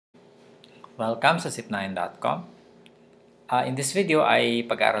Welcome sa Sipnayan.com. In this video ay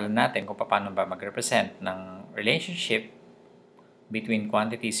pag-aaralan natin kung paano ba mag-represent ng relationship between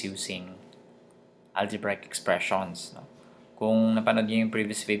quantities using algebraic expressions. No? Kung napanood niyo yung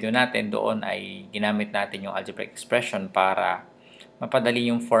previous video natin, doon ay ginamit natin yung algebraic expression para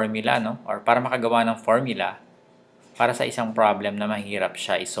mapadali yung formula, no? Or para makagawa ng formula para sa isang problem na mahirap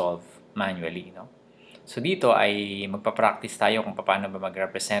siya i-solve manually. No? So dito ay magpa-practice tayo kung paano ba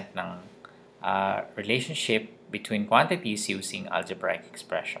mag-represent ng relationship between quantities using algebraic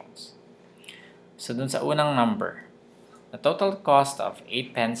expressions. So dun sa unang number, the total cost of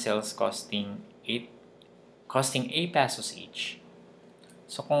 8 pencils costing 8 pesos each.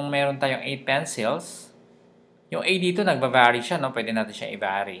 So kung meron tayong 8 pencils, yung A dito nagba-vary siya, no? Pwede natin siya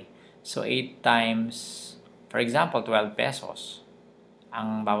i-vary. So 8 times, for example, 12 pesos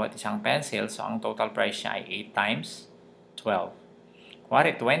ang bawat isang pencil. So ang total price niya ay 8 times 12.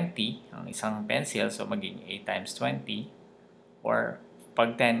 Kuwari 20 ang isang pencil, so maging 8 times 20, or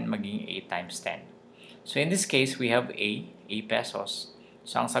pag 10, maging 8 times 10. So in this case, we have A pesos.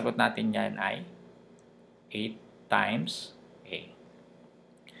 So ang sagot natin yan ay 8 times A.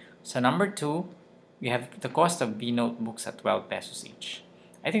 So number 2, we have the cost of B notebooks at 12 pesos each.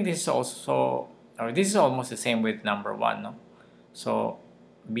 I think this is also, or this is almost the same with number 1, no? So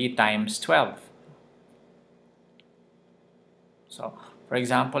B times 12. So for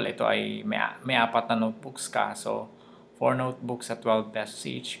example, ito ay may 4 na notebooks ka. So, 4 notebooks at 12 pesos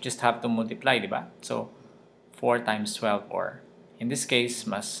each. You just have to multiply, di ba? So, 4 times 12, or in this case,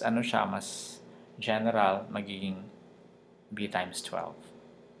 mas general, magiging B times 12.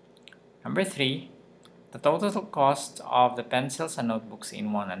 Number 3, the total cost of the pencils and notebooks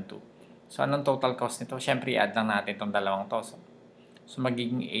in 1 and 2. So, anong total cost nito? Siyempre, i-add lang natin itong dalawang to. So,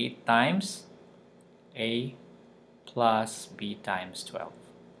 magiging 8 times A plus B times 12.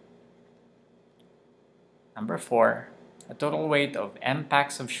 Number 4, a total weight of M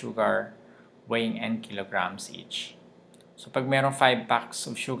packs of sugar weighing N kilograms each. So pag meron 5 packs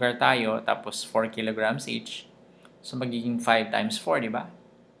of sugar tayo, tapos 4 kilograms each, so magiging 5 times 4, di ba?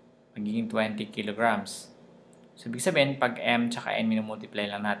 Magiging 20 kilograms. So ibig sabihin, pag M tsaka N minumultiply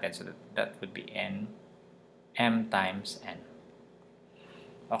lang natin, so that would be M times N.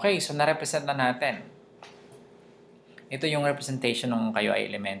 Okay, so na-represent na natin. Ito yung representation nung kayo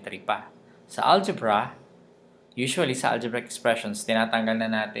ay elementary pa. Sa algebra, usually sa algebraic expressions, tinatanggal na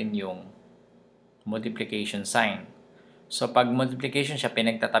natin yung multiplication sign. So, pag multiplication siya,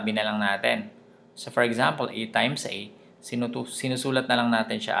 pinagtatabi na lang natin. So, for example, A times A, sinusulat na lang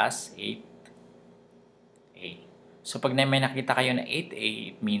natin siya as 8A. So, pag may nakita kayo na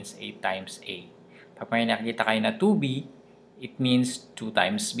 8A, it means 8 times A. Pag may nakita kayo na 2B, it means 2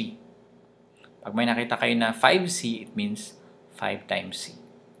 times B. Pag may nakita kayo na 5C, it means 5 times C.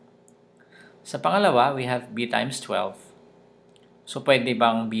 Sa pangalawa, we have B times 12. So, pwede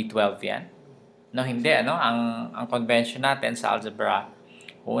bang B12 yan? No, hindi. Ano? Ang convention natin sa algebra,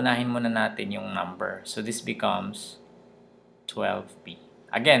 uunahin muna natin yung number. So, this becomes 12B.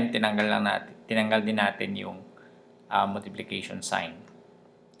 Again, tinanggal din natin yung multiplication sign.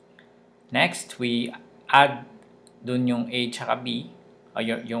 Next, we add dun yung A tsaka B,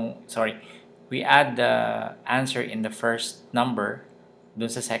 we add the answer in the first number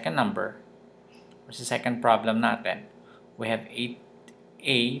dun sa second number, or sa second problem natin. We have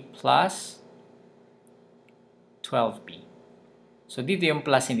 8A plus 12B. So, dito yung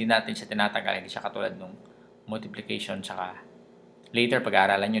plus, hindi natin siya tinatanggal. Hindi siya katulad nung multiplication, tsaka later,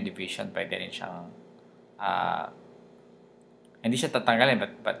 pag-aaralan nyo, division, pwede rin siyang hindi siya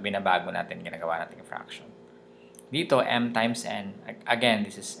tatanggalin, but binabago natin, ginagawa natin yung fraction. Dito, M times N. Again,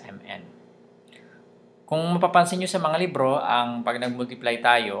 this is Mn. Kung mapapansin nyo sa mga libro, pag nag-multiply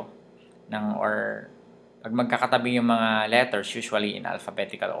tayo, pag magkakatabi yung mga letters, usually in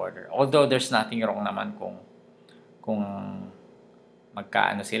alphabetical order. Although there's nothing wrong naman kung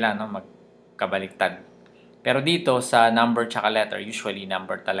magkaano sila, no? Magkabaliktad. Pero dito, sa number tsaka letter, usually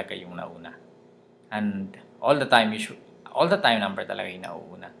number talaga yung nauna. And all the time number talaga yung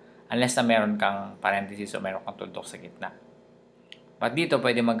nauuna. Unless na meron kang parenthesis o meron kang tuldok sa gitna. But dito,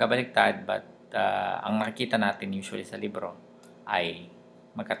 pwede magkabaliktad, but ang nakikita natin usually sa libro ay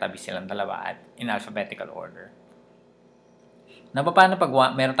magkatabi silang dalawa at in alphabetical order. Na paano pag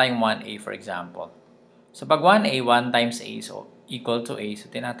meron tayong 1A, for example? So pag 1A, 1 times A is equal to A,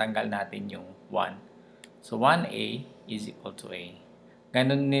 so tinatanggal natin yung 1. So 1A is equal to A.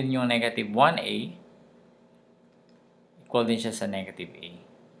 Ganun din yung negative 1A, equal din siya sa negative A.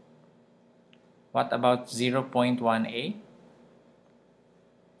 What about 0.1A?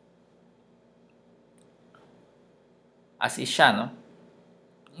 As is siya, no?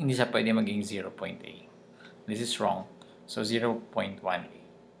 hindi siya pwede maging 0.A. This is wrong. So, 0.1A.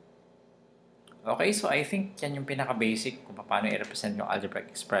 Okay, so I think yan yung pinaka-basic kung paano i-represent yung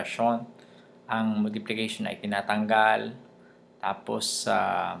algebraic expression. Ang multiplication ay tinatanggal. Tapos,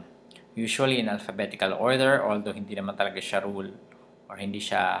 usually in alphabetical order, although hindi naman talaga siya rule or hindi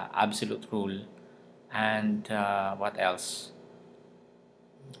siya absolute rule. And what else?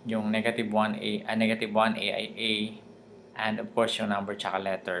 Yung negative 1A ay A. And of course, yung number tsaka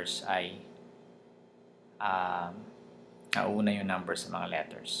letters ay nauna yung numbers sa mga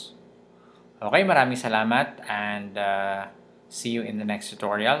letters. Okay, maraming salamat and see you in the next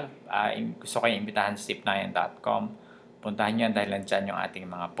tutorial. Gusto ko yung imbitahan sa Sipnayan.com. Puntahan nyo dahil nandyan yung ating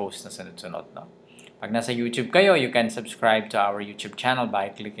mga posts na sunod-sunod. No? Pag nasa YouTube kayo, you can subscribe to our YouTube channel by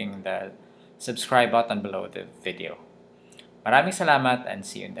clicking the subscribe button below the video. Maraming salamat and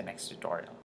see you in the next tutorial.